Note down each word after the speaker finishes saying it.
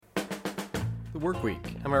work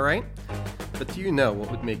week, am I right? But do you know what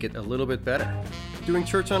would make it a little bit better? Doing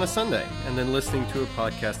church on a Sunday and then listening to a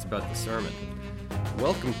podcast about the sermon.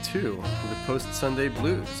 Welcome to the Post-Sunday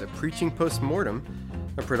Blues, a preaching post-mortem,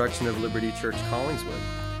 a production of Liberty Church Collingswood.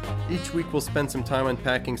 Each week we'll spend some time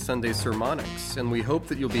unpacking Sunday sermonics, and we hope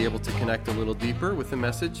that you'll be able to connect a little deeper with the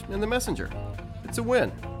message and the messenger. It's a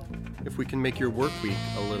win if we can make your work week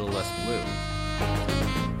a little less blue.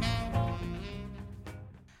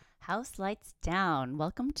 House lights down.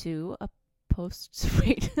 Welcome to a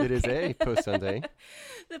It is a post-Sunday.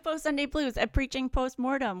 The Post-Sunday Blues, a preaching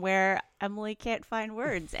post-mortem where Emily can't find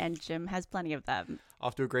words and Jim has plenty of them.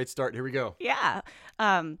 Off to a great start. Here we go. Yeah.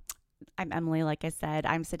 I'm Emily, like I said.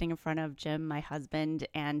 I'm sitting in front of Jim, my husband,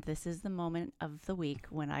 and this is the moment of the week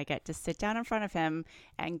when I get to sit down in front of him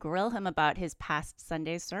and grill him about his past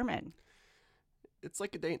Sunday's sermon. It's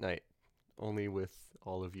like a date night, only with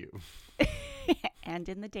all of you. And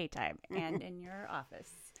in the daytime, and in your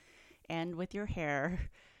office, and with your hair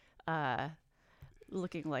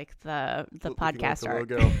looking like the podcast like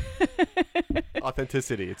the logo.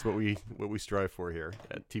 Authenticity. It's what we strive for here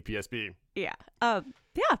at TPSB. Yeah.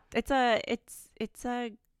 It's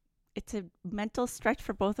a mental stretch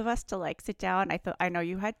for both of us to like sit down. I know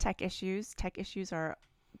you had tech issues. Tech issues are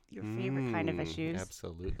your favorite kind of issues.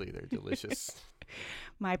 Absolutely. They're delicious.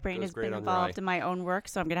 My brain has been involved in my own work,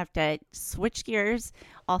 so I'm going to have to switch gears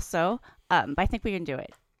also. But I think we can do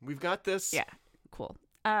it. We've got this. Yeah. Cool.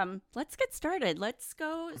 Let's get started. Let's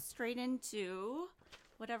go straight into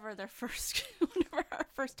whatever our first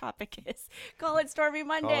topic is. Call it Stormy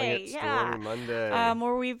Monday. Stormy Monday.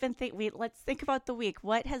 Or let's think about the week.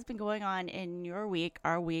 What has been going on in your week,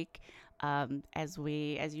 our week, as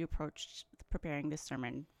you approached preparing this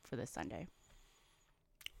sermon for this Sunday?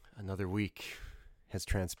 Another week has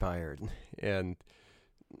transpired, and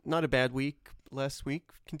not a bad week last week.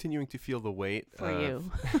 Continuing to feel the weight for you.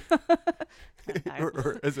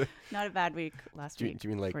 Not a bad week last week. Do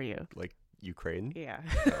you mean like for you? Like Ukraine? Yeah.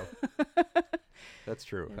 No. That's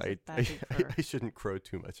true. I shouldn't crow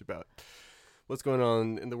too much about what's going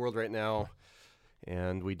on in the world right now.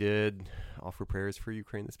 And we did offer prayers for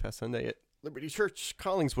Ukraine this past Sunday at Liberty Church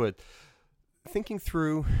Collingswood. Thinking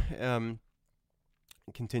through,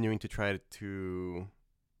 continuing to try to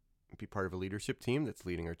be part of a leadership team that's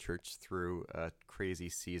leading our church through a crazy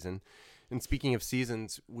season. And speaking of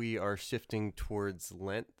seasons, we are shifting towards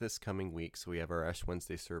Lent this coming week. So we have our Ash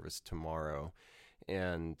Wednesday service tomorrow.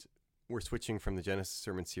 And we're switching from the Genesis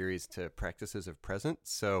sermon series to practices of present.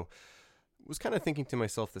 So I was kind of thinking to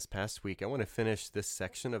myself this past week, I want to finish this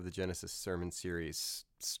section of the Genesis sermon series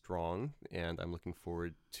strong. And I'm looking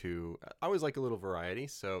forward to, I always like a little variety.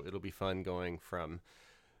 So it'll be fun going from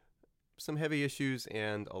some heavy issues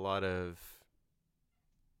and a lot of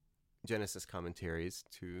Genesis commentaries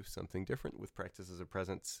to something different with practices of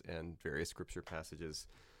presence and various scripture passages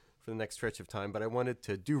for the next stretch of time. But I wanted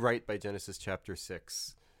to do right by Genesis chapter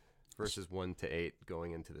 6, verses 1 to 8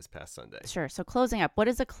 going into this past Sunday. Sure. So closing up, what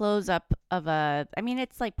is a close up of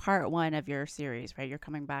it's like part 1 of your series, right? You're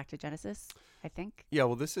coming back to Genesis, I think. Yeah,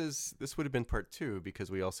 well, this would have been part 2 because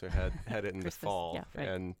we also had it in the fall. Yeah, right.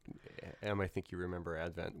 And I think you remember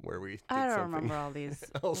Advent where we did I don't remember all these.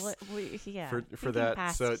 For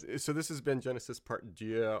that. So this has been Genesis part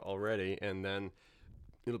G already, and then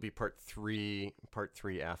it'll be part 3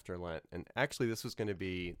 after Lent. And actually this was going to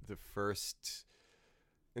be the first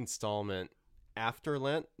installment after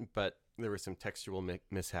Lent, but there were some textual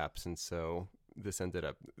mishaps, and so this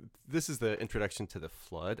is the introduction to the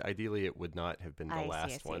flood. Ideally it would not have been the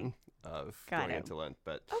last one of going into Lent,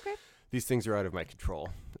 but okay. These things are out of my control.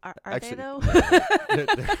 Are actually, they though?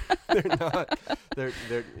 They're not.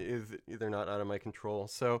 They're not out of my control.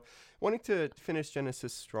 So wanting to finish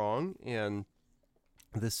Genesis strong, and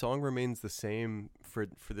the song remains the same for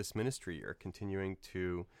this ministry year, continuing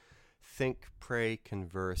to think, pray,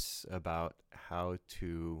 converse about how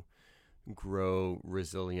to grow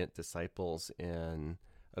resilient disciples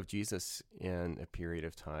of Jesus in a period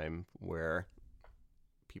of time where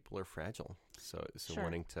people are fragile. So sure.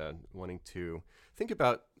 wanting to think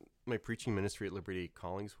about my preaching ministry at Liberty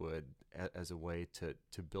Collingswood as a way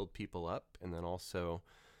to build people up, and then also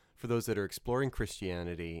for those that are exploring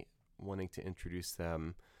Christianity, wanting to introduce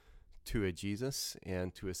them to a Jesus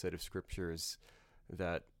and to a set of scriptures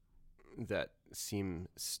that seem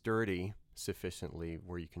sturdy sufficiently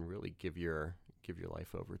where you can really give your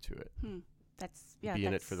life over to it. Be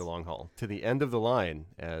in it for the long haul, to the end of the line,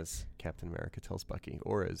 as Captain America tells Bucky,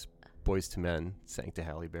 or as Boyz II Men sang to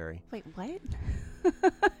Halle Berry. Wait, what?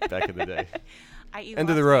 Back in the day. End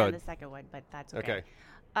of the road. The second one, but that's okay.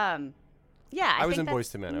 Yeah, I was in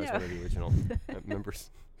Boyz II Men. I was one of the original members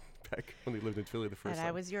back when we lived in Philly the first And time.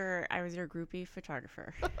 I was your groupie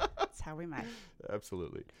photographer. That's how we met.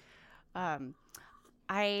 Absolutely.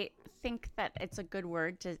 I think that it's a good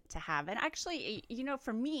word to have. And actually,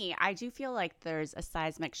 for me, I do feel like there's a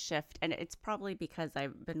seismic shift, and it's probably because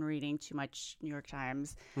I've been reading too much New York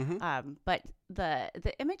Times. But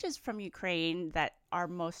the images from Ukraine that are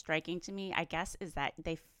most striking to me, I guess, is that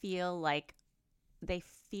they feel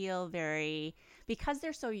very, because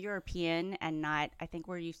they're so European and not, I think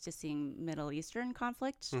we're used to seeing Middle Eastern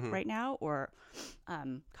conflict right now, or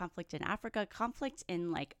conflict in Africa, conflict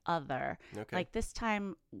in like other. Okay. Like this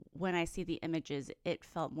time when I see the images, it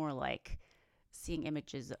felt more like seeing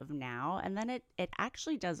images of now. And then it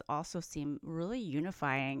actually does also seem really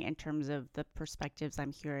unifying in terms of the perspectives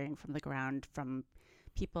I'm hearing from the ground from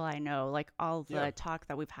people I know, like all the talk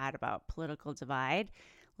that we've had about political divide.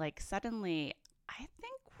 Like suddenly, I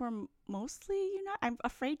think we're mostly united. I'm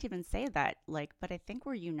afraid to even say that, but I think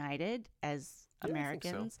we're united as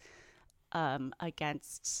Americans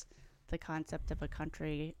against the concept of a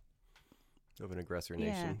country, of an aggressor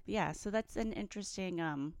nation. Yeah. So that's an interesting.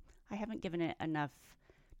 I haven't given it enough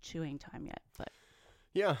chewing time yet, but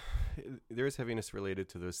yeah, there is heaviness related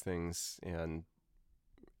to those things, and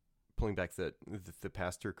pulling back the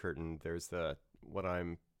pastor curtain. There's what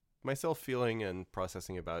I'm myself feeling and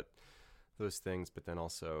processing about those things, but then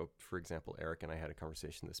also, for example, Eric and I had a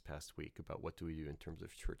conversation this past week about what do we do in terms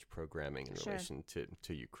of church programming in relation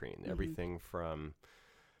to Ukraine. Everything from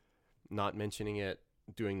not mentioning it,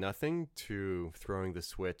 doing nothing, to throwing the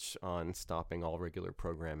switch on stopping all regular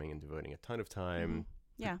programming and devoting a ton of time,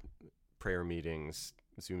 prayer meetings,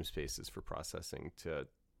 Zoom spaces for processing to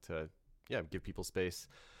give people space.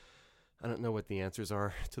 I don't know what the answers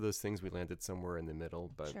are to those things. We landed somewhere in the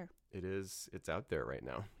middle, but it's out there right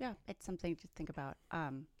now. Yeah, it's something to think about.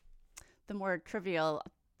 The more trivial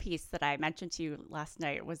piece that I mentioned to you last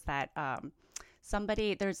night was that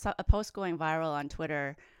there's a post going viral on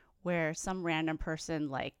Twitter where some random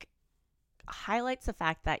person highlights the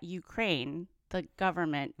fact that Ukraine, the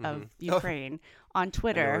government of Ukraine, on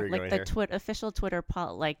Twitter, the official Twitter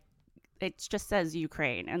it just says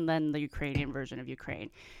Ukraine and then the Ukrainian version of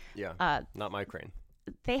Ukraine. Yeah, not my Ukraine.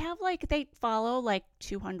 They have they follow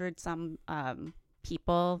 200 some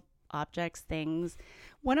people, objects, things.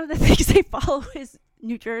 One of the things they follow is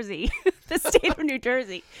New Jersey, the state of New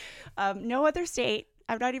Jersey. No other state.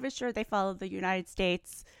 I'm not even sure they follow the United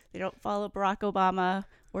States. They don't follow Barack Obama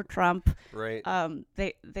or Trump. Right.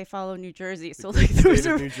 They follow New Jersey. So New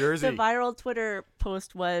Jersey. The viral Twitter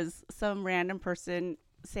post was some random person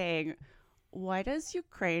saying, "Why does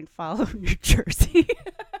Ukraine follow New Jersey?"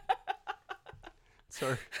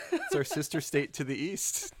 It's our sister state to the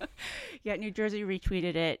east. Yeah, New Jersey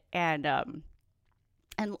retweeted it, and a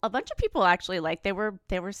bunch of people actually they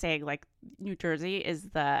were saying New Jersey is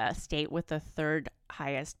the state with the third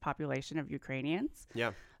highest population of Ukrainians.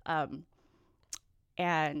 Yeah.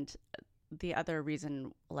 And the other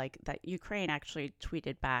reason that Ukraine actually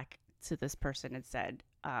tweeted back to this person and said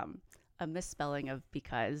a misspelling of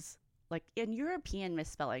because. In European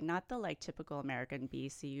misspelling, not the typical American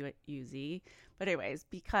B-C-U-Z, but anyways,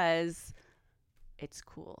 because it's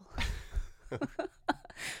cool.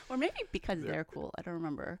 Or maybe because they're cool. I don't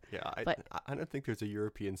remember. Yeah, but I don't think there's a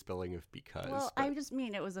European spelling of because. Well, I just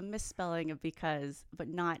mean it was a misspelling of because, but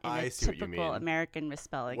not in a typical American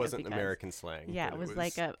misspelling. It wasn't of because. American slang. Yeah, it was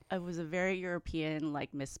it was a very European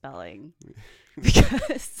misspelling.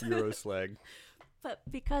 Because Euro slang. But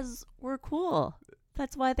because we're cool.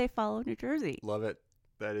 That's why they follow New Jersey. Love it.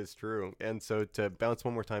 That is true. And so to bounce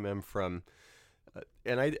one more time, Em, from,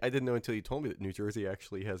 and I didn't know until you told me that New Jersey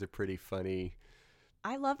actually has a pretty funny.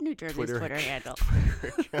 I love New Jersey's Twitter handle.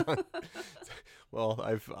 Twitter account. Well,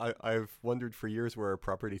 I've wondered for years where our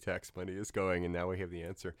property tax money is going, and now we have the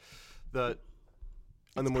answer. On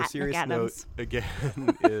the more serious note,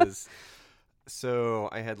 again, is. So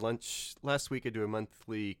I had lunch last week. I do a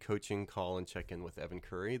monthly coaching call and check in with Evan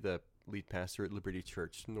Curry, the lead pastor at Liberty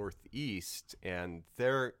Church Northeast, and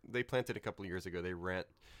they planted a couple of years ago. They rent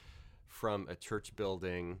from a church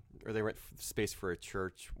building, or they rent space for a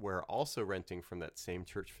church, where also renting from that same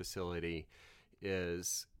church facility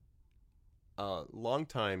is a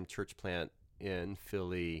longtime church plant in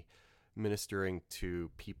Philly, ministering to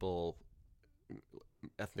people,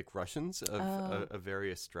 ethnic Russians of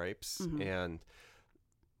various stripes. And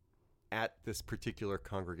at this particular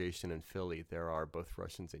congregation in Philly, there are both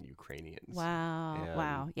Russians and Ukrainians.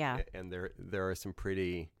 Wow. Yeah. And there are some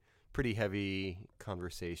pretty heavy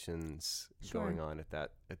conversations going on at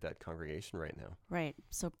that congregation right now. Right.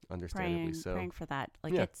 So understandably praying for that.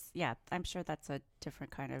 I'm sure that's a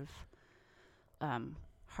different kind of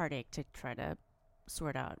heartache to try to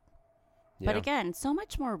sort out. But Yeah. again, so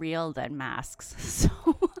much more real than masks. So,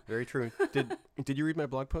 Very true. Did you read my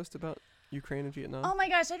blog post about Ukraine and Vietnam? oh my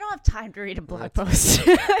gosh, I don't have time to read a blog That's post.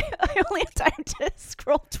 I only have time to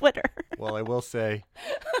scroll Twitter. Well, I will say,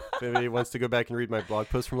 if anybody wants to go back and read my blog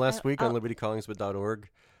post from last week on I'll- libertycollingswood.org,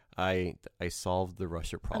 I solved the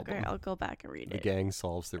Russia problem. Okay, I'll go back and read The it. gang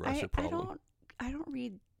solves the Russia problem. I don't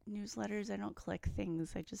read newsletters. I don't click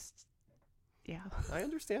things. I just, yeah. I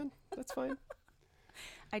understand. That's fine.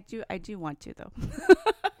 I do want to though.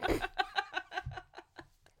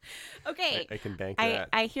 Okay. I can bank that.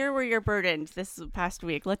 I hear where you're burdened this past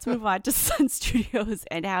week. Let's move on to Sun Studios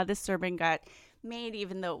and how this sermon got made,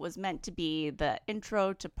 even though it was meant to be the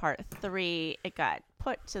intro to part 3. It got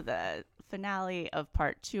put to the finale of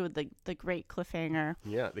part 2 of the great cliffhanger.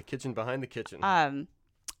 Yeah, the kitchen behind the kitchen.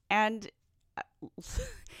 And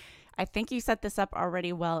I think you set this up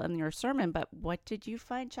already well in your sermon, but what did you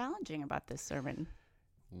find challenging about this sermon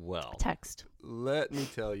Well, text? let me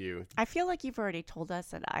tell you. I feel like you've already told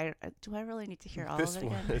us, and do I really need to hear all This of it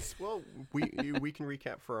again? was, well, we can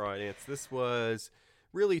recap for our audience. This was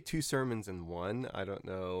really 2 sermons in one. I don't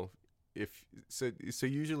know if so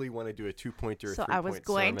usually when I do a 2-pointer, So 3-point I was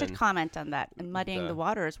going sermon, to comment on that and muddying the- the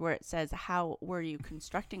waters where it says, how were you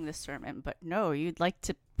constructing this sermon? But no, you'd like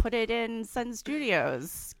to put it in Sun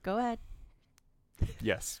Studios. Go ahead.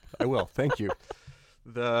 Yes, I will. Thank you.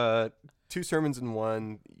 The 2 sermons in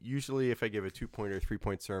one. Usually, if I give a 2-point or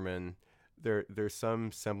 3-point sermon, there's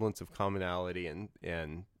some semblance of commonality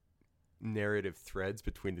and narrative threads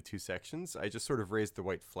between the 2 sections. I just sort of raised the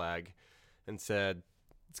white flag and said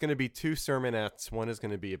it's going to be 2 sermonettes. One is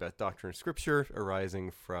going to be about doctrine of Scripture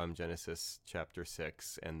arising from Genesis chapter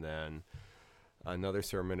 6, and then another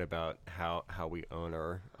sermon about how we own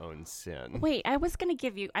our own sin. Wait, I was going to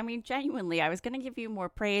give you, I mean, genuinely, I was going to give you more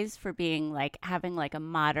praise for being like having like a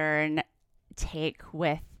modern take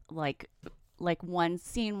with like one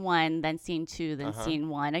scene 1, then scene 2, then scene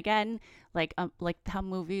 1 again, like how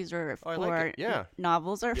movies or Oh, I like it. Yeah.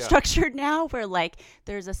 novels are Yeah. structured now, where like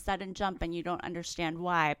there's a sudden jump and you don't understand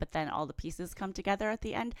why, but then all the pieces come together at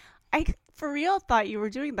the end. I for real thought you were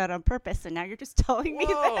doing that on purpose, and now you're just telling me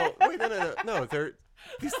Whoa! that. Wait, no.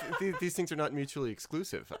 These things are not mutually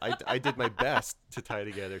exclusive. I did my best to tie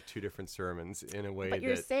together 2 different sermons in a way But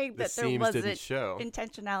you're that saying the that there seams didn't wasn't show.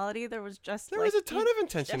 intentionality. There was just There like was a ton you of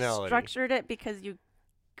just intentionality. structured it because you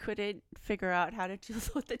couldn't figure out how to deal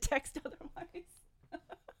with the text otherwise.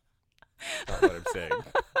 Not what I'm saying.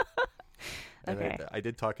 And Okay. I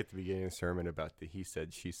did talk at the beginning of the sermon about the he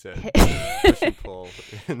said, she said, Hit- push and pull.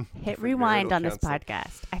 in Hit different rewind marital on this counsel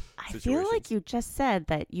podcast. I feel situations. like you just said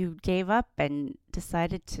that you gave up and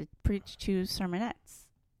decided to preach 2 sermonettes,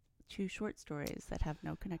 2 short stories that have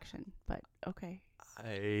no connection. But okay.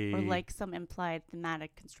 Or like some implied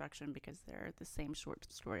thematic construction because they're the same short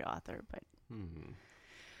story author. But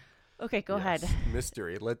okay, go ahead.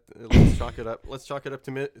 Mystery. Let's chalk it up. Let's chalk it up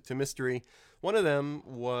to mystery. One of them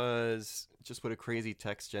was just what a crazy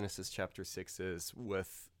text Genesis chapter 6 is,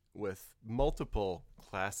 with multiple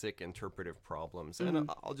classic interpretive problems, and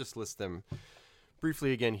I'll just list them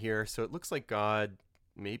briefly again here. So it looks like God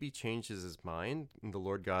maybe changes his mind, and the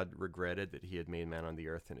Lord God regretted that he had made man on the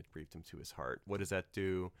earth, and it grieved him to his heart. What does that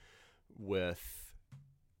do with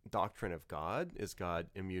doctrine of God? Is God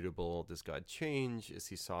immutable? Does God change? Is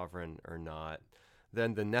he sovereign or not?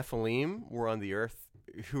 Then the Nephilim were on the earth.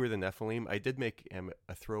 Who are the Nephilim? I did make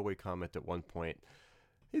a throwaway comment at one point.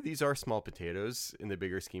 Hey, these are small potatoes in the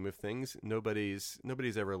bigger scheme of things. Nobody's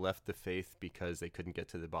ever left the faith because they couldn't get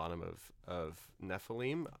to the bottom of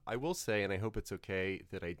Nephilim. I will say, and I hope it's okay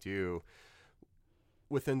that I do,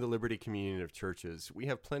 within the Liberty communion of churches, we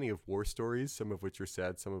have plenty of war stories, some of which are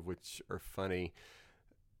sad, some of which are funny.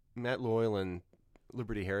 Matt Loyland,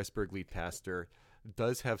 Liberty Harrisburg lead pastor,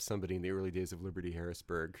 does have somebody in the early days of Liberty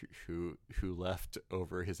Harrisburg who left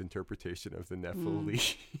over his interpretation of the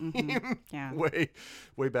Nephilim Yeah.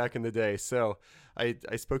 way back in the day. So I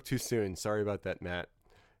spoke too soon. Sorry about that, Matt.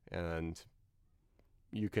 And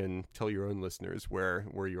you can tell your own listeners where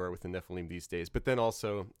you are with the Nephilim these days. But then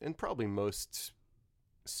also, and probably most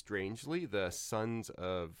strangely, the sons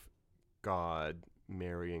of God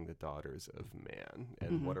marrying the daughters of man.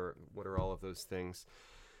 And what are all of those things?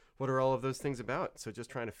 What are all of those things about? So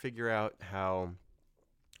just trying to figure out how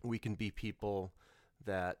we can be people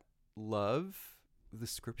that love the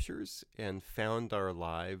scriptures and found our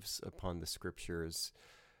lives upon the scriptures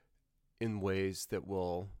in ways that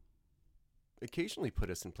will occasionally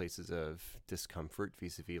put us in places of discomfort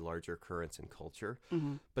vis-a-vis larger currents in culture,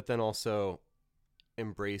 but then also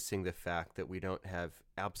embracing the fact that we don't have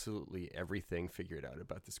absolutely everything figured out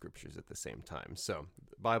about the scriptures at the same time. So,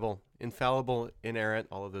 Bible, infallible, inerrant,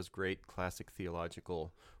 all of those great classic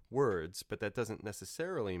theological words, but that doesn't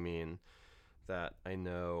necessarily mean that I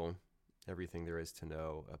know everything there is to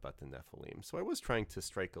know about the Nephilim. So I was trying to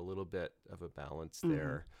strike a little bit of a balance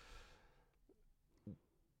there.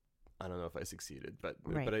 I don't know if I succeeded, but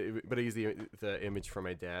Right. but I use the image from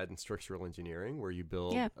my dad in structural engineering, where you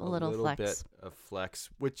build a little flex. bit of flex,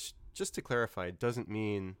 which, just to clarify, doesn't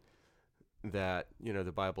mean that, you know,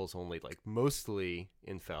 the Bible's only like mostly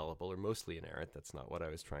infallible or mostly inerrant. That's not what I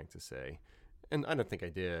was trying to say, and I don't think I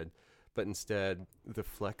did. But instead, the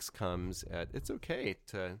flex comes at, it's okay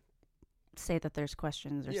to say that there's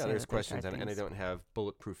questions, or say there's that questions, hard and I things. don't have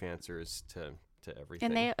bulletproof answers to everything.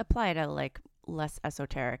 And they apply to like less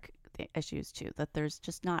esoteric issues too. That there's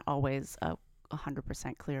just not always a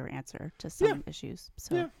 100% clear answer to some issues.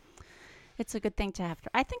 So it's a good thing to have.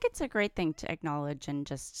 I think it's a great thing to acknowledge, and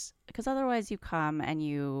just because otherwise you come and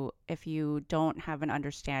if you don't have an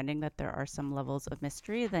understanding that there are some levels of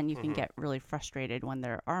mystery, then you can get really frustrated when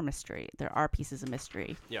there are pieces of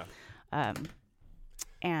mystery. Yeah.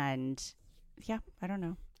 And yeah, I don't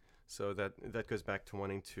know. So that goes back to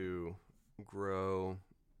wanting to grow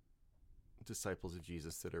disciples of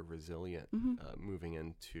Jesus that are resilient, moving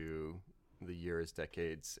into the years,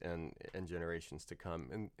 decades, and generations to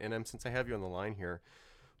come. And since I have you on the line here,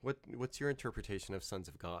 what's your interpretation of sons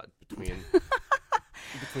of God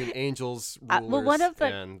between angels, rulers,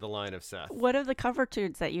 and the line of Seth? One of the cover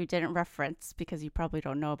tunes that you didn't reference, because you probably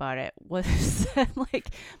don't know about it, was like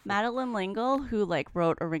Madeleine L'Engle, who like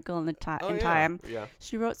wrote A Wrinkle in Time. Yeah.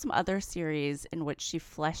 She wrote some other series in which she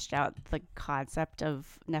fleshed out the concept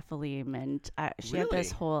of Nephilim, and she had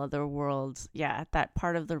this whole other world. Yeah, that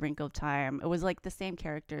part of the Wrinkle of Time. It was like the same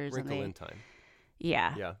characters. Wrinkle in Time.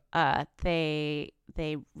 Yeah. Yeah. They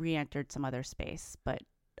re-entered some other space, but.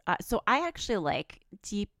 So I actually like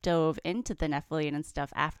deep dove into the Nephilim and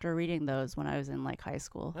stuff after reading those when I was in like high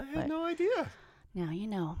school. I had no idea. Now you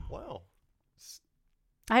know. Wow.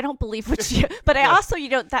 I don't believe what you, but I also,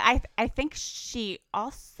 that I think she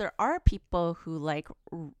also, there are people who like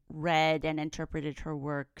read and interpreted her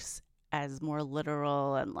works as more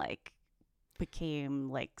literal, and like became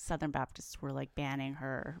like Southern Baptists were like banning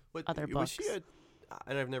her other books. Was she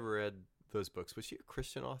and I've never read those books. Was she a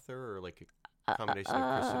Christian author, or like a combination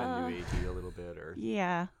of Christian and New Agey a little bit, or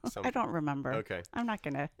I don't remember. Okay, I'm not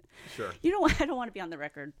gonna. Sure. I don't want to be on the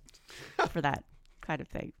record for that kind of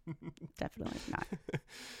thing. Definitely not.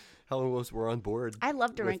 Helen was we're on board. I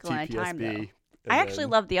loved A Wrinkle in Time, though. I actually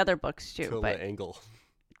love love the other books too. Tilda but Angle.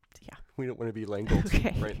 Yeah, we don't want to be Langle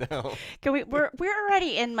right now. Can we? We're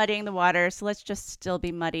already in muddying the water, so let's just still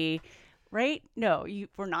be muddy. Right? No,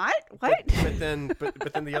 we're not? What? But then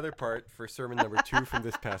the other part for sermon number 2 from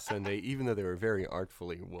this past Sunday, even though they were very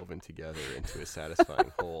artfully woven together into a satisfying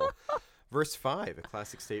whole. Verse 5, a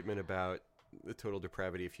classic statement about the total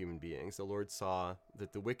depravity of human beings. The Lord saw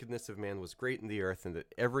that the wickedness of man was great in the earth, and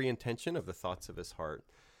that every intention of the thoughts of his heart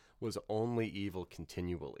was only evil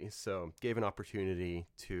continually. So gave an opportunity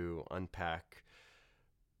to unpack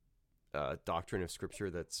doctrine of Scripture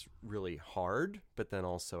that's really hard, but then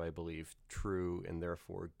also, I believe, true and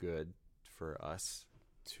therefore good for us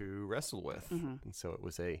to wrestle with. And so it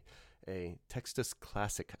was a textus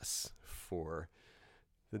classicus for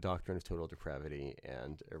the doctrine of total depravity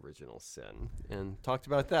and original sin, and talked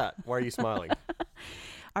about that. Why are you smiling?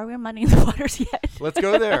 Are we muddying the waters yet? Let's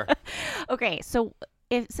go there. Okay, so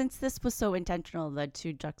since this was so intentional, the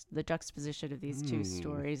juxtaposition of these two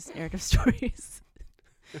narrative stories.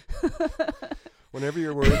 Whenever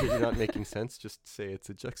you're worried that you're not making sense, just say it's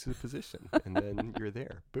a juxtaposition, and then you're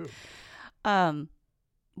there. Boom.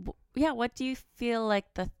 Yeah, what do you feel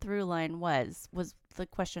like the through line was the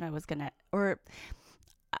question I was gonna, or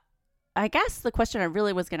I guess the question I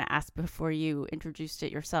really was gonna ask before you introduced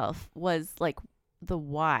it yourself was like the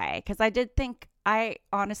why, because I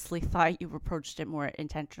honestly thought you approached it more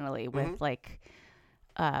intentionally with like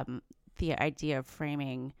the idea of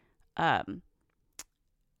framing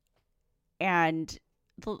and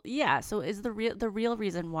so is the real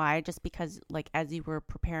reason why just because like as you were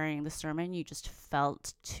preparing the sermon you just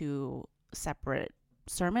felt two separate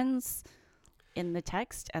sermons in the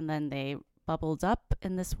text and then they bubbled up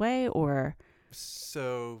in this way? Or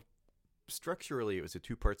so structurally it was a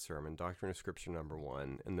 2-part sermon, Doctrine of Scripture number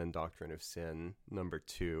 1 and then Doctrine of Sin number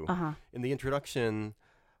 2. In the introduction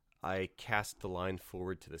I cast the line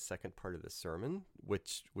forward to the second part of the sermon,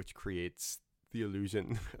 which creates the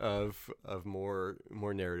illusion of more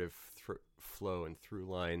narrative flow and through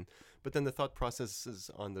line. But then the thought processes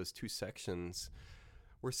on those 2 sections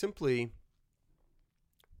were simply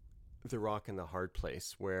the rock and the hard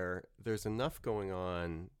place, where there's enough going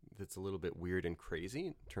on that's a little bit weird and crazy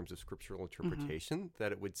in terms of scriptural interpretation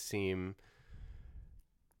that it would seem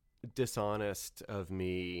dishonest of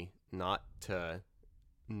me not to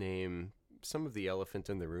name some of the elephant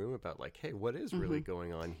in the room about, like, hey, what is really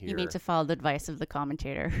going on here? You need to follow the advice of the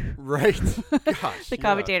commentator. Right. Gosh. The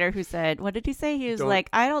commentator who said, what did he say? He was like,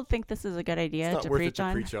 I don't think this is a good idea it's not to worth preach it on.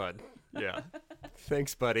 to preach on. Yeah.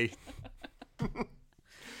 Thanks, buddy.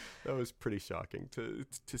 That was pretty shocking to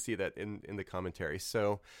see that in the commentary.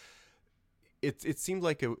 So it seemed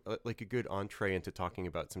like a good entree into talking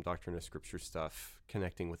about some Doctrine of Scripture stuff,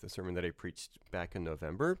 connecting with the sermon that I preached back in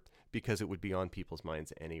November, because it would be on people's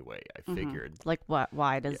minds anyway, I figured. Like, what?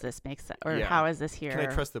 Why does this make sense? Or how is this here? Can I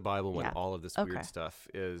trust the Bible when all of this weird stuff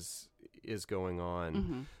is going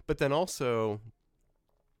on? But then also,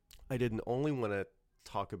 I didn't only want to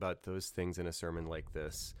talk about those things in a sermon like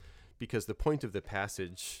this, because the point of the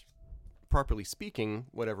passage, properly speaking,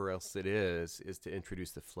 whatever else it is to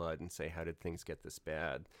introduce the flood and say, how did things get this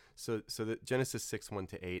bad? So that Genesis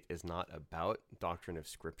 6:1-8 is not about doctrine of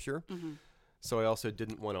Scripture. So I also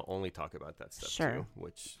didn't want to only talk about that stuff too,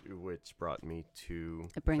 which brought me to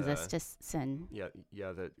it brings us to sin.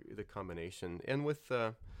 The combination. And with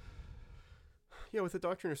the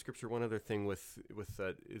doctrine of Scripture, one other thing with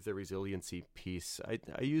the resiliency piece,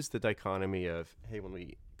 I use the dichotomy of, hey, when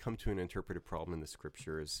we come to an interpretive problem in the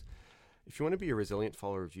Scriptures, if you want to be a resilient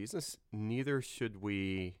follower of Jesus, neither should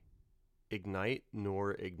we ignite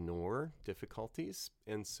nor ignore difficulties.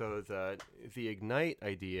 And so the ignite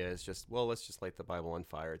idea is just, well, let's just light the Bible on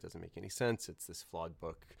fire. It doesn't make any sense. It's this flawed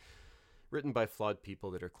book written by flawed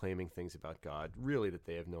people that are claiming things about God, really, that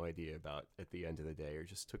they have no idea about at the end of the day, or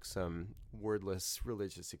just took some wordless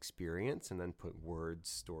religious experience and then put words,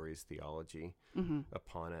 stories, theology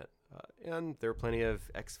upon it. And there are plenty of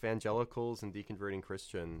ex-evangelicals and deconverting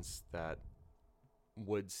Christians that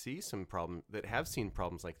would see some problem, that have seen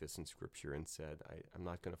problems like this in Scripture and said, I'm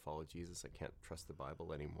not going to follow Jesus. I can't trust the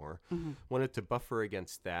Bible anymore. Wanted to buffer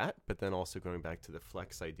against that, but then also going back to the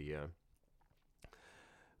flex idea,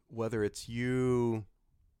 whether it's you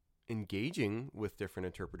engaging with different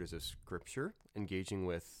interpreters of Scripture, engaging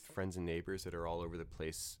with friends and neighbors that are all over the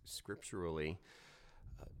place scripturally,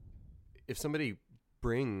 if somebody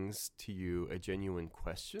brings to you a genuine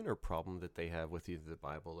question or problem that they have with either the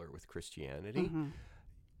Bible or with Christianity,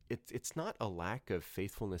 it's not a lack of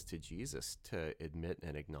faithfulness to Jesus to admit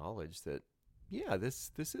and acknowledge that, yeah,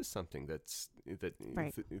 this is something that's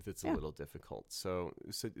a little difficult. So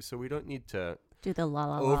we don't need to do the la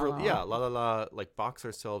la, like box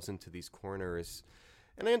ourselves into these corners.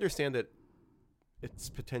 And I understand that it's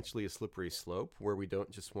potentially a slippery slope where we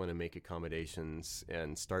don't just want to make accommodations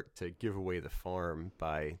and start to give away the farm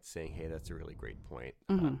by saying, hey, that's a really great point.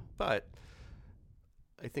 But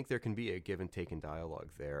I think there can be a give and take in dialogue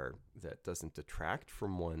there that doesn't detract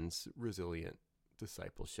from one's resilient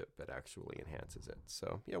discipleship, but actually enhances it.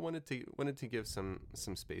 So yeah, wanted to give some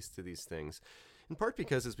space to these things, in part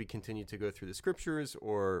because as we continue to go through the Scriptures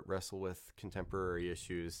or wrestle with contemporary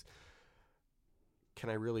issues, can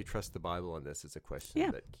I really trust the Bible on this? Is a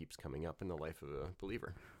question that keeps coming up in the life of a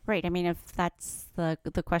believer. Right. I mean, if that's the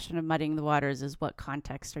question of muddying the waters, is what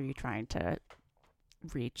context are you trying to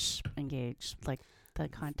reach, engage? Like the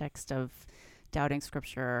context of doubting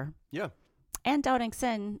Scripture. Yeah. And doubting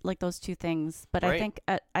sin, like those two things. But right.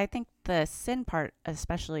 I think the sin part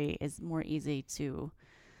especially is more easy to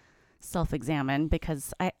self-examine,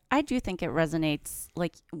 because I do think it resonates,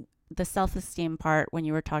 like the self-esteem part when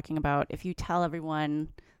you were talking about, if you tell everyone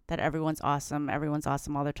that everyone's awesome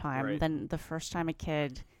all the time, right. Then the first time a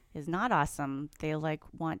kid is not awesome, they like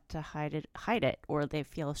want to hide it, or they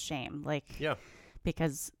feel shame, like, yeah,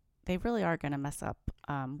 because they really are going to mess up.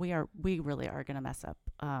 We really are going to mess up.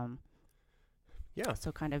 Yeah.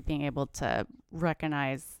 So kind of being able to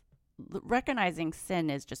recognizing sin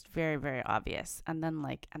is just very, very obvious. And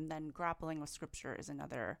then grappling with Scripture is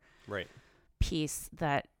another right. piece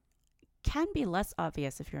that can be less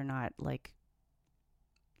obvious if you're not like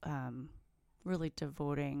really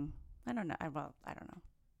devoting. I don't know. I don't know.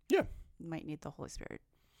 Yeah. You might need the Holy Spirit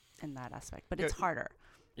in that aspect, but it's harder.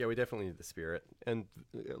 Yeah, we definitely need the Spirit. And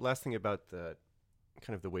last thing about the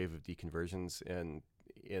kind of the wave of deconversions and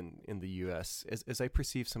in the U.S., as I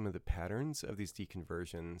perceive some of the patterns of these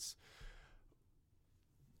deconversions,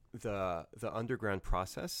 the underground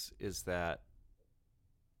process is that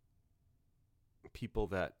people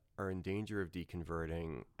that are in danger of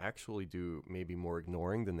deconverting actually do maybe more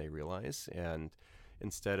ignoring than they realize, and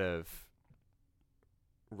instead of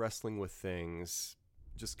wrestling with things,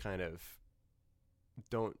 just kind of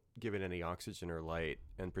don't give it any oxygen or light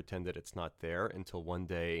and pretend that it's not there until one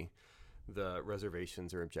day the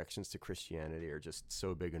reservations or objections to Christianity are just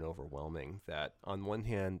so big and overwhelming that on one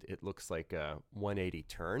hand, it looks like a 180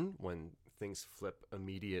 turn when things flip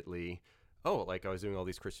immediately. Oh, like I was doing all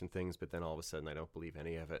these Christian things, but then all of a sudden I don't believe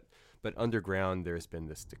any of it. But underground, there's been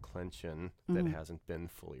this declension that hasn't been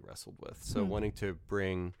fully wrestled with. So wanting to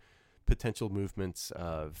bring potential movements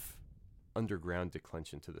of underground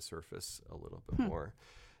declension to the surface a little bit more.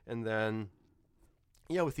 And then,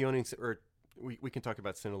 with the owning, or we can talk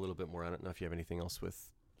about sin a little bit more. I don't know if you have anything else with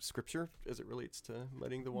Scripture as it relates to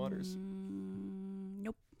muddying the waters.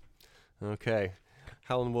 Nope. Okay.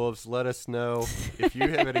 Howlin' Wolves, let us know if you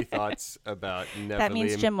have any thoughts about Nephilim. That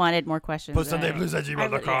means Jim wanted more questions.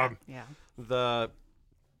 PostSundayBlues@gmail.com. Yeah.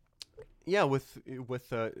 With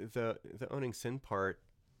the owning sin part,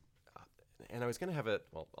 and I was going to have it.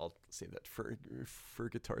 Well, I'll save that for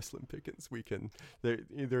Guitar Slim Pickens. We can.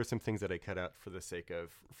 There are some things that I cut out for the sake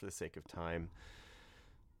of time.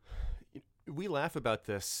 We laugh about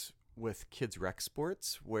this with kids' rec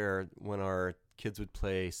sports, where when our kids would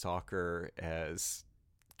play soccer as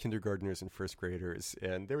kindergartners and first graders,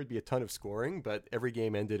 and there would be a ton of scoring, but every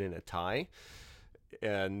game ended in a tie.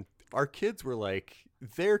 And our kids were like,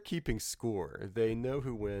 they're keeping score. They know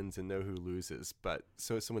who wins and know who loses. But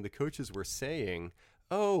so when the coaches were saying,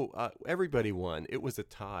 everybody won, it was a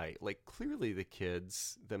tie, like clearly the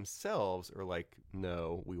kids themselves are like,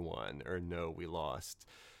 no, we won, or no, we lost.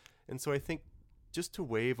 And so I think just to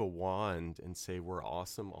wave a wand and say we're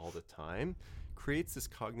awesome all the time creates this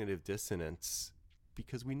cognitive dissonance,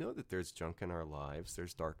 because we know that there's junk in our lives,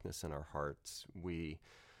 there's darkness in our hearts. We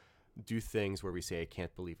do things where we say, I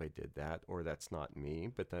can't believe I did that, or that's not me,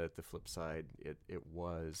 but then at the flip side, it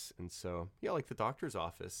was. And so, like the doctor's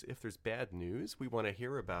office, if there's bad news, we want to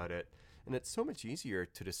hear about it. And it's so much easier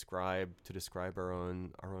to describe our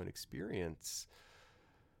own experience.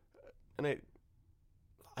 And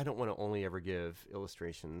I don't want to only ever give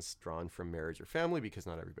illustrations drawn from marriage or family, because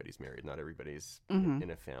not everybody's married, not everybody's in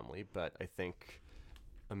a family. But I think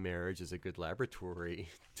a marriage is a good laboratory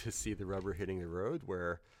to see the rubber hitting the road,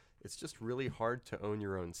 where it's just really hard to own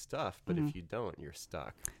your own stuff. But if you don't, you're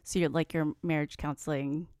stuck. So you're like your marriage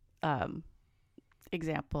counseling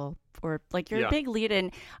example, or like your big lead in.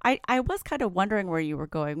 I was kind of wondering where you were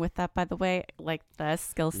going with that, by the way, like the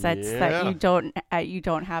skill sets that you don't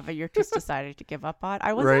have, and you're just decided to give up on.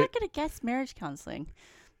 I was not going to guess marriage counseling,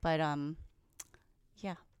 but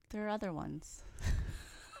there are other ones.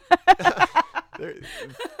 There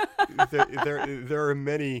are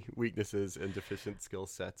many weaknesses and deficient skill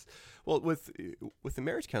sets. Well, with the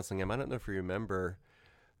marriage counseling, I don't know if you remember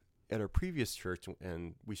at our previous church,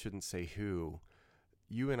 and we shouldn't say who,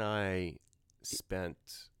 you and I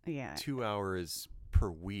spent 2 hours per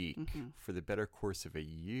week for the better course of a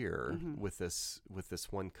year with this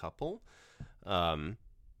one couple,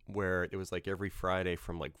 where it was like every Friday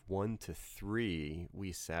from like 1 to 3,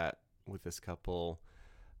 we sat with this couple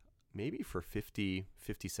maybe for 50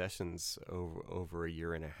 sessions over a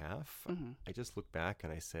year and a half. I just look back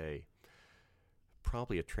and I say,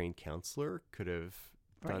 probably a trained counselor could have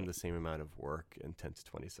done the same amount of work in 10 to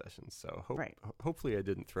 20 sessions. So hopefully I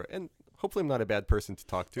didn't throw, and hopefully I'm not a bad person to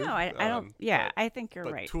talk to. No, I don't. Yeah, I think you're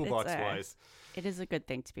right. Toolbox wise, it is a good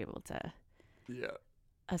thing to be able to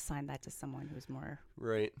assign that to someone who's more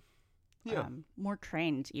more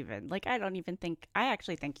trained even. Like I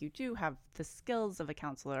actually think you do have the skills of a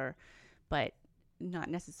counselor, but not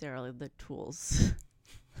necessarily the tools.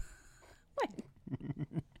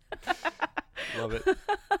 Love it.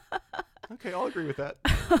 Okay, I'll agree with that.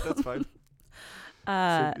 That's fine.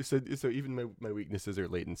 So even my weaknesses are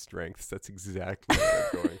latent strengths. That's exactly what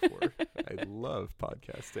I'm going for. I love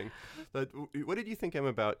podcasting. But what did you think, Em,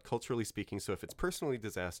 about culturally speaking? So if it's personally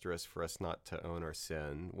disastrous for us not to own our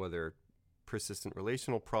sin, whether persistent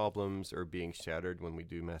relational problems or being shattered when we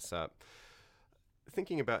do mess up,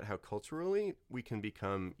 thinking about how culturally we can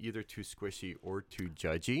become either too squishy or too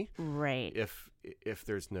judgy. Right. If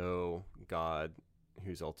there's no God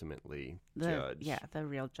who's ultimately judge. Yeah, the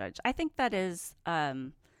real judge. I think that is I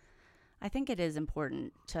think it is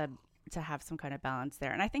important to have some kind of balance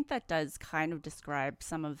there. And I think that does kind of describe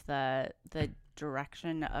some of the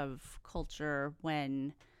direction of culture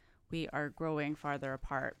when we are growing farther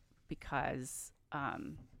apart, because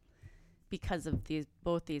of these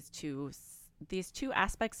two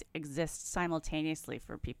aspects exist simultaneously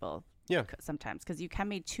for people. Yeah. Sometimes, because you can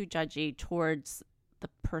be too judgy towards the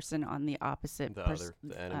person on the opposite, the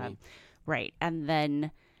enemy, right? And then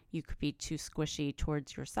you could be too squishy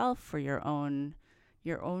towards yourself for your own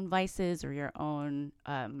vices or your own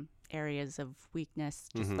areas of weakness,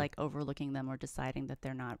 just like overlooking them or deciding that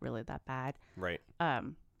they're not really that bad. Right.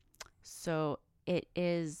 So it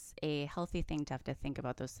is a healthy thing to have to think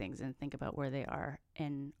about those things and think about where they are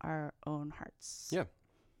in our own hearts. Yeah.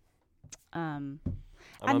 I'm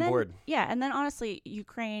on board. Yeah. And then honestly,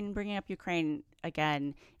 bringing up Ukraine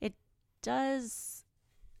again, it does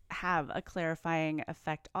have a clarifying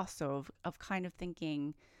effect also of kind of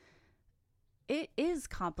thinking it is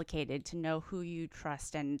complicated to know who you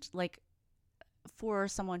trust. And like for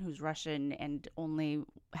someone who's Russian and only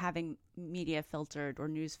having media filtered or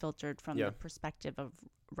news filtered from the perspective of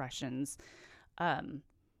Russians,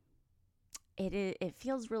 it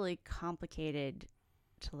feels really complicated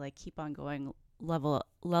to like keep on going level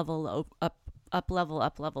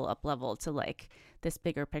up to like this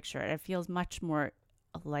bigger picture. It feels much more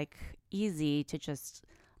like easy to just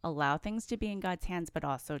allow things to be in God's hands, but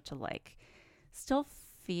also to like still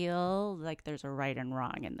feel like there's a right and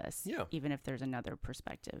wrong in this, even if there's another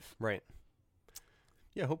perspective. Right.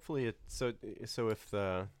 Yeah. Hopefully so if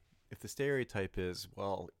the stereotype is,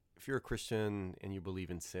 well, if you're a Christian and you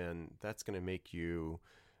believe in sin, that's going to make you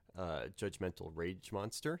a judgmental rage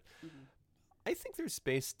monster. Mm-hmm. I think there's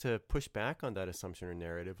space to push back on that assumption or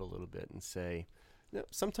narrative a little bit and say, no,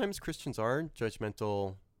 sometimes Christians are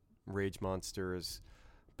judgmental rage monsters,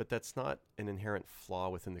 but that's not an inherent flaw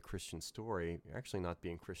within the Christian story. You're actually not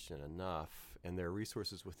being Christian enough. And there are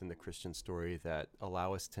resources within the Christian story that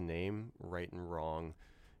allow us to name right and wrong,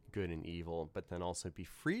 good and evil, but then also be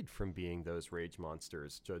freed from being those rage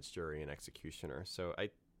monsters, judge, jury, and executioner. So I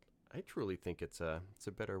truly think it's a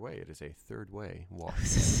better way. It is a third way walk in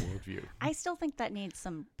worldview. I still think that needs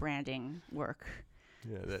some branding work.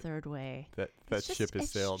 Yeah, that third way. That ship has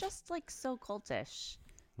sailed. It's just like so cultish.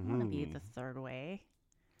 I want to be the third way.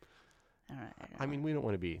 I mean, we don't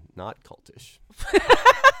want to be not cultish. Right?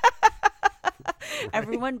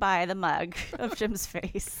 Everyone buy the mug of Jim's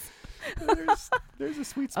face. There's a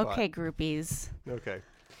sweet spot. Okay, groupies. Okay.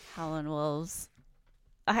 Howlin' Wolves.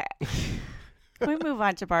 Can we move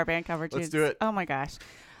on to bar band cover tunes? Let's do it. Oh my gosh.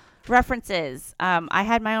 References. I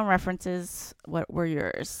had my own references. What were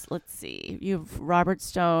yours? Let's see. You've Robert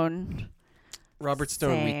Stone.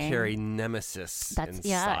 We carry Nemesis.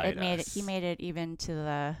 Inside us. He made it even to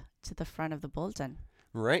the front of the bulletin.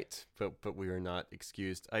 Right, but we are not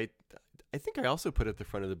excused. I think I also put at the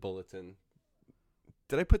front of the bulletin.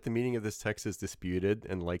 Did I put the meaning of this text is disputed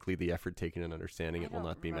and likely the effort taken in understanding it will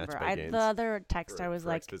not be matched by gains? The other text I was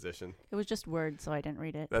like, exposition. It was just words, so I didn't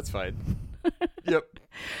read it. That's fine. Yep.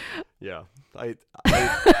 Yeah. I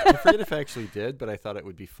forget if I actually did, but I thought it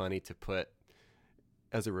would be funny to put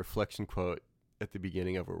as a reflection quote at the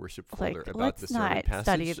beginning of our worship folder about the sermon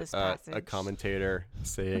passage, this passage. A commentator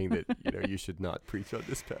saying that you should not preach on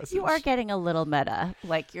this passage. You are getting a little meta,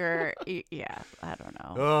 like you're, I don't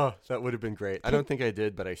know. Oh, that would have been great. I don't think I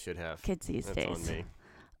did, but I should have. Kids these That's days.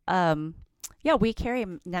 on me. Yeah, we carry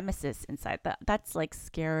Nemesis inside. That's like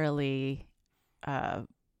scarily.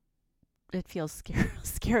 It feels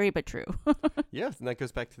scary but true. Yes, and that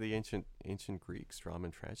goes back to the ancient Greeks, drama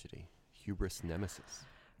and tragedy, hubris, nemesis.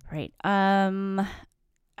 Right.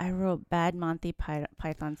 I wrote Bad Monty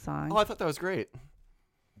Python song. Oh, I thought that was great.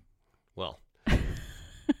 Well, I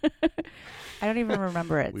don't even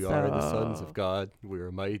remember it. We are the sons of God. We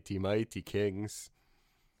are mighty, mighty kings.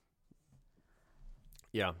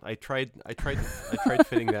 Yeah, I tried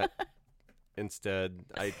fitting that instead.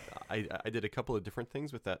 I did a couple of different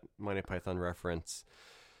things with that Monty Python reference.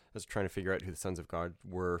 I was trying to figure out who the sons of God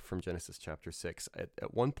were from Genesis chapter 6.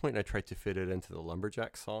 At one point, I tried to fit it into the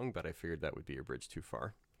Lumberjack song, but I figured that would be a bridge too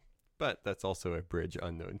far. But that's also a bridge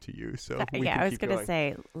unknown to you, so I was going to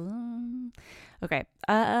say, okay.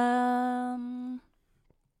 Yeah.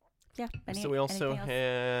 So we also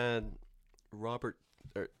had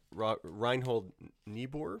Reinhold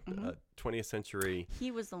Niebuhr, 20th century.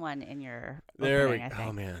 He was the one in your there opening, we I think.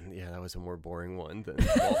 Oh man, yeah, that was a more boring one than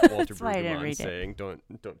Walter Brueggemann saying, "Don't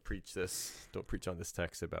preach on this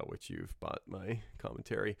text about which you've bought my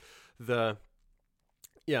commentary." So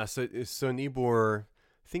Niebuhr,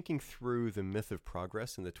 thinking through the myth of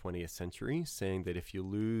progress in the 20th century, saying that if you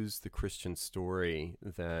lose the Christian story,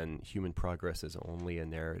 then human progress is only a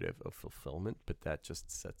narrative of fulfillment, but that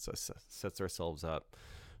just sets ourselves up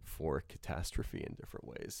for catastrophe in different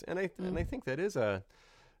ways. And I think that is a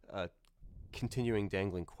continuing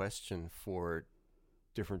dangling question for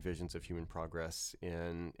different visions of human progress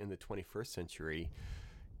in the 21st century.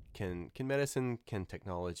 Can medicine, can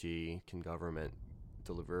technology, can government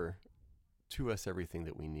deliver to us everything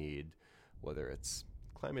that we need, whether it's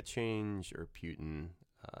climate change or Putin?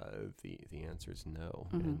 The answer is no,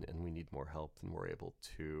 and we need more help than we're able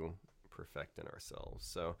to perfect in ourselves.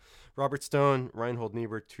 So Robert Stone, Reinhold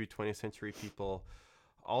Niebuhr, two 20th century people.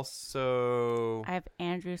 Also, I have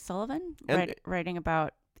Andrew Sullivan writing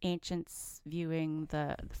about ancients viewing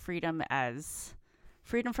the freedom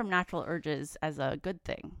from natural urges as a good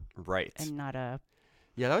thing. Right. And not a...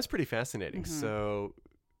 Yeah, that was pretty fascinating. So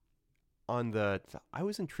I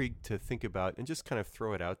was intrigued to think about and just kind of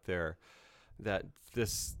throw it out there that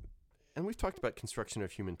this, and we've talked about construction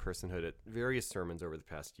of human personhood at various sermons over the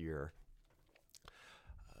past year.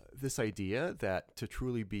 This idea that to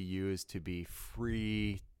truly be you is to be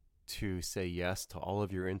free to say yes to all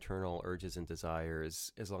of your internal urges and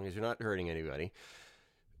desires, as long as you're not hurting anybody,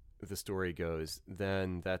 the story goes,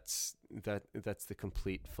 then that's the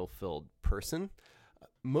complete fulfilled person.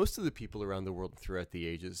 Most of the people around the world throughout the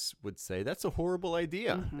ages would say that's a horrible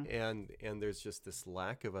idea, and there's just this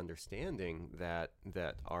lack of understanding that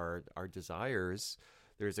our desires,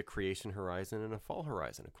 there's a creation horizon and a fall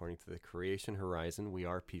horizon. According to the creation horizon, we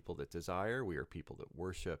are people that desire, we are people that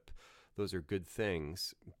worship. Those are good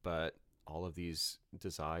things, but all of these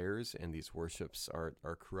desires and these worships are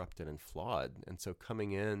corrupted and flawed. And so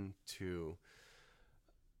coming in to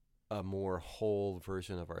a more whole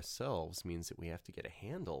version of ourselves means that we have to get a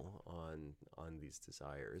handle on these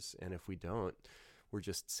desires. And if we don't, we're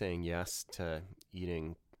just saying yes to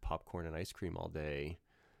eating popcorn and ice cream all day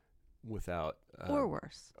without or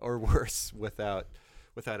worse without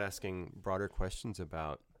asking broader questions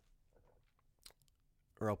about,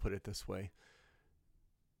 or I'll put it this way,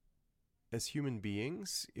 as human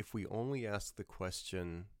beings, if we only ask the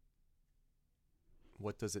question,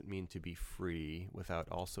 what does it mean to be free, without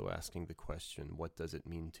also asking the question, what does it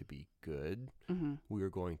mean to be good, we are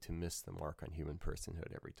going to miss the mark on human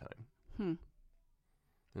personhood every time.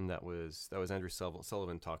 And that was Andrew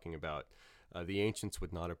Sullivan talking about the ancients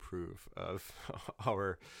would not approve of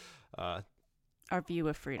our view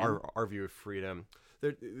of freedom. Our view of freedom.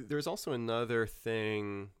 There's also another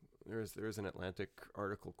thing. There's an Atlantic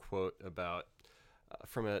article quote about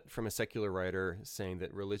from a secular writer saying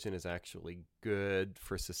that religion is actually good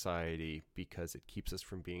for society because it keeps us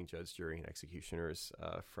from being judged, jury, and executioners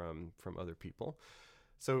from other people.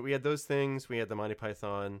 So we had those things. We had the Monty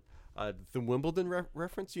Python, the Wimbledon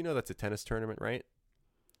reference. You know, that's a tennis tournament, right?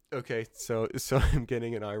 Okay, so I'm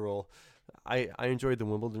getting an eye roll. I enjoyed the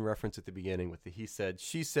Wimbledon reference at the beginning with the he said,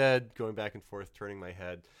 she said, going back and forth, turning my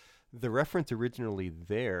head. The reference originally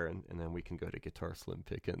there, and then we can go to Guitar Slim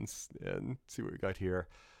Pickens and see what we got here.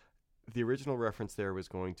 The original reference there was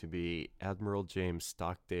going to be Admiral James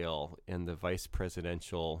Stockdale in the vice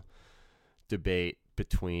presidential debate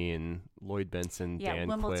between Lloyd Benson, Dan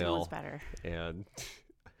Wimbledon Quayle, was better, and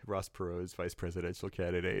Ross Perot's vice presidential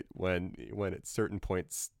candidate. When at certain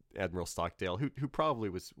points, Admiral Stockdale, who probably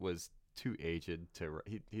was too aged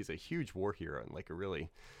he's a huge war hero and like a really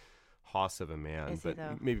hoss of a man,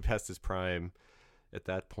 but maybe past his prime at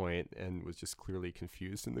that point, and was just clearly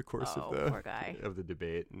confused in the course of the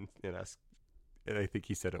debate, and I think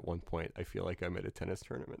he said at one point, "I feel like I'm at a tennis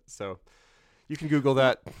tournament." So you can Google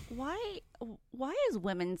that. Why is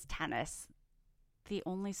women's tennis the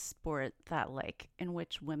only sport that in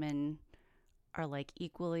which women are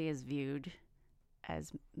equally as viewed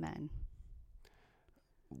as men?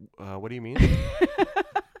 What do you mean?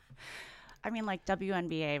 I mean,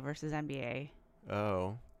 WNBA versus NBA.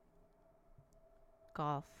 Oh.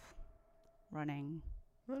 Golf. Running.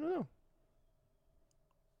 I don't know.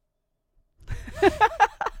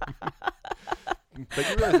 But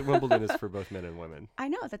you realize that Wimbledon is for both men and women. I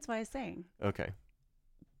know. That's why I was saying. Okay.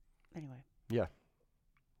 Anyway. Yeah.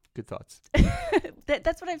 Good thoughts.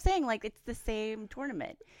 That's what I'm saying. It's the same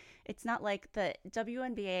tournament. It's not like the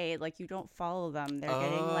WNBA, you don't follow them. They're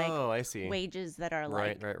getting I see. wages that are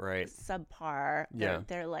right. subpar. Yeah.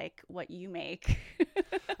 They're what you make.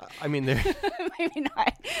 I mean, they're maybe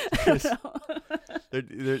not. I don't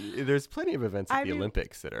know. There's plenty of events at the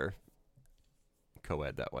Olympics that are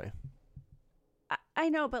co-ed that way. I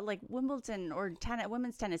know, but Wimbledon or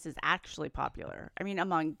women's tennis is actually popular. I mean,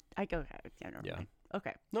 among never mind.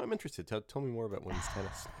 Okay. No, I'm interested. Tell me more about women's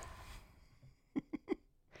tennis.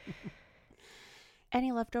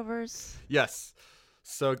 Any leftovers? Yes.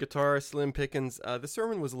 So Guitar Slim Pickens. The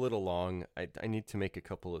sermon was a little long. I need to make a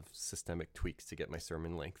couple of systemic tweaks to get my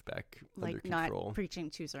sermon length back under control. Not preaching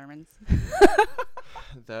 2 sermons.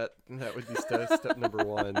 That would be step number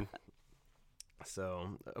 1.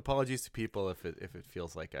 So apologies to people if it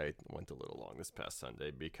feels like I went a little long this past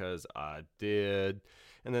Sunday, because I did.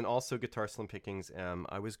 And then also Guitar Slim Pickings.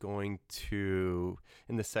 I was going to,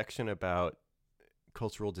 in the section about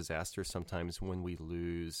cultural disaster, sometimes when we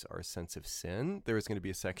lose our sense of sin, there was going to be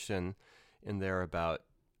a section in there about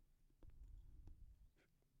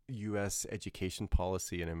U.S. education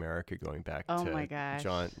policy in America going back Oh to my gosh.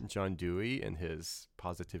 John Dewey and his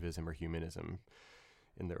positivism or humanism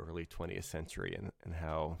in the early 20th century, and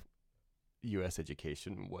how U.S.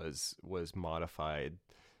 education was modified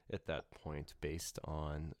at that point based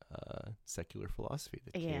on secular philosophy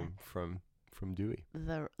that Yeah. came from Dewey.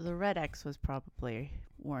 The red X was probably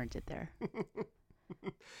warranted there.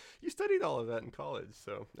 You studied all of that in college,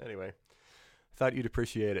 so anyway, thought you'd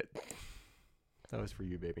appreciate it. That was for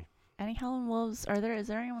you, baby. Any Howlin' Wolves? Is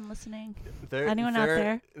there anyone listening? They're, Anyone out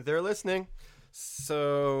there? They're listening.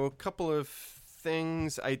 So a couple of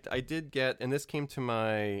things I did get, and this came to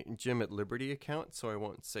my Gym at Liberty account, so I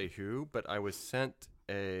won't say who, but I was sent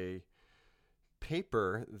a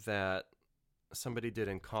paper that somebody did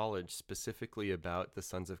in college specifically about the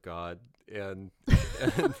sons of God and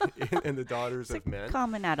the daughters It's of a men.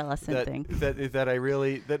 common adolescent thing. That I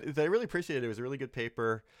really appreciated. It was a really good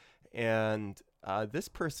paper, and this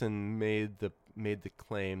person made the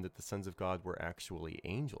claim that the sons of God were actually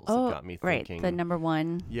angels. Oh, It got me right. thinking. The number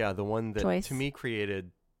one. Yeah, the one that choice. to me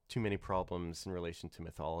created too many problems in relation to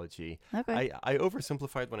mythology. Okay. I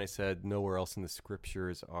oversimplified when I said nowhere else in the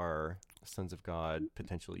scriptures are sons of God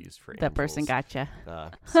potentially used for That angels. person gotcha.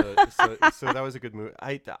 So that was a good move.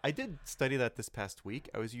 I did study that this past week.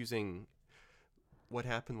 What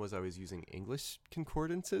happened was I was using English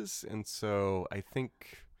concordances, and so I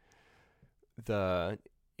think the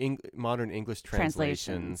modern English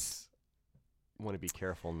translations want to be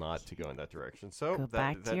careful not to go in that direction. So Go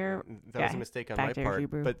back to your- that was a mistake on back my to your part.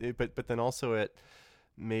 Hebrew. But then also it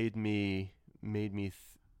made me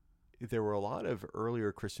there were a lot of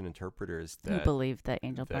earlier Christian interpreters Who that believed the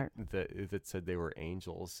angel part? that said they were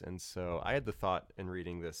angels, and so I had the thought in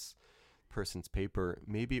reading this person's paper,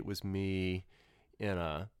 maybe it was me in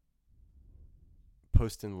a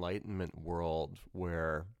post-enlightenment world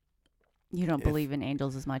where You don't believe in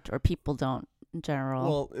angels as much, or people don't in general.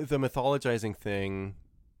 well, the mythologizing thing,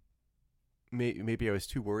 maybe I was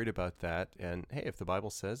too worried about that. And hey, if the Bible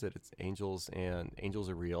says that it's angels and angels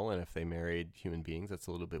are real, and if they married human beings, that's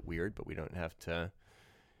a little bit weird, but we don't have to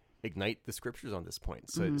ignite the scriptures on this point.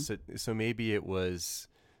 So, so maybe it was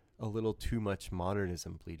a little too much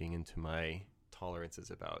modernism bleeding into my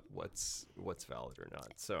tolerances about what's valid or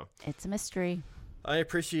not. So It's a mystery. I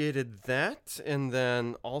appreciated that. And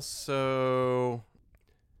then also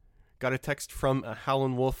got a text from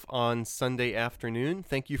Howlin' Wolf on Sunday afternoon.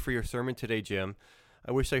 Thank you for your sermon today, Jim.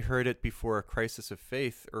 I wish I heard it before a crisis of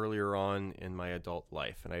faith earlier on in my adult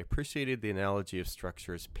life, and I appreciated the analogy of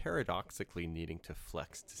structures paradoxically needing to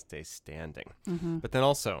flex to stay standing. Mm-hmm. But then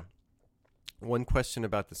also, one question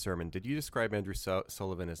about the sermon. Did you describe Andrew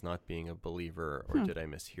Sullivan as not being a believer, or did I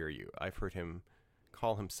mishear you? I've heard him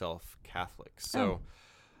call himself Catholic. So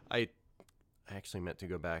I actually meant to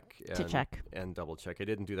go back To check. and double check. I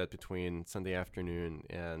didn't do that between Sunday afternoon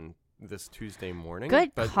and this Tuesday morning.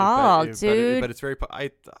 Good call, dude. But it's very. I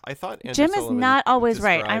thought Andrew Jim is Sullivan not always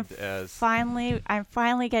right. I'm described as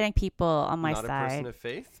finally getting people on my not a person side. of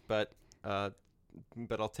faith, but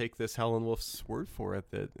I'll take this Howlin' Wolf's word for it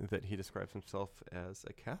that he describes himself as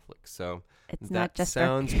a Catholic. So It's that not just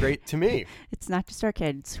sounds great to me. It's not just our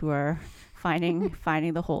kids who are finding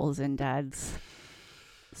the holes in Dad's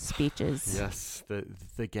speeches. Yes,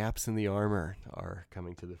 the gaps in the armor are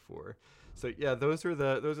coming to the fore. So yeah, those are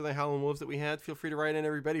the Howlin' Wolves that we had. Feel free to write in,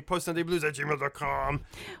 everybody. PostSundayBlues@gmail.com.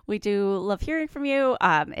 We do love hearing from you.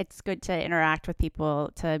 It's good to interact with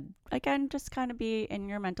people, to, again, just kind of be in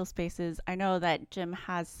your mental spaces. I know that Jim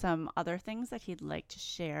has some other things that he'd like to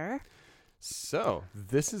share. So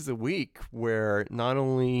this is a week where not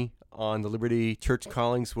only on the Liberty Church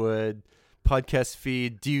Collingswood podcast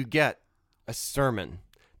feed do you get a sermon,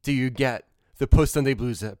 do you get the Post Sunday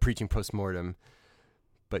Blues preaching postmortem,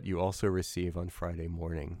 but you also receive on Friday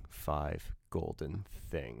morning 5 golden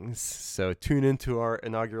things. So tune into our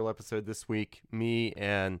inaugural episode this week. Me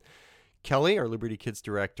and Kelly, our Liberty Kids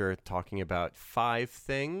director, talking about 5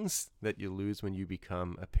 things that you lose when you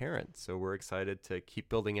become a parent. So we're excited to keep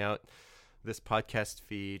building out this podcast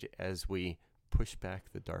feed as we push back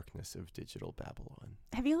the darkness of digital Babylon.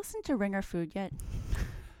 Have you listened to Ringer Food yet?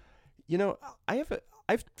 You know,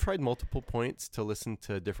 I've tried multiple points to listen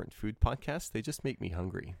to different food podcasts. They just make me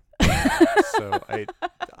hungry. So I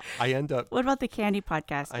end up. What about the Candy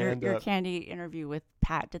podcast? I end Your up- Candy interview with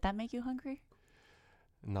Pat. Did that make you hungry?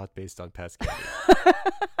 Not based on past candy.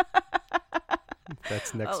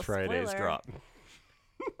 That's next Friday's spoiler. drop.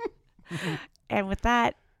 And with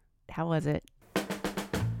that, how was it?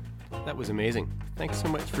 That was amazing. Thanks so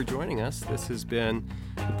much for joining us. This has been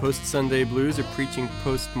the Post Sunday Blues, a preaching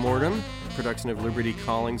postmortem. production of Liberty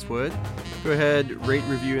Collingswood. Go ahead, rate,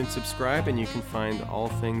 review, and subscribe, and you can find all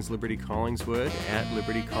things Liberty Collingswood at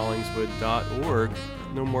libertycollingswood.org.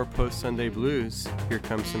 No more post-Sunday blues. Here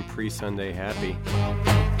comes some pre-Sunday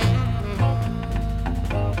happy.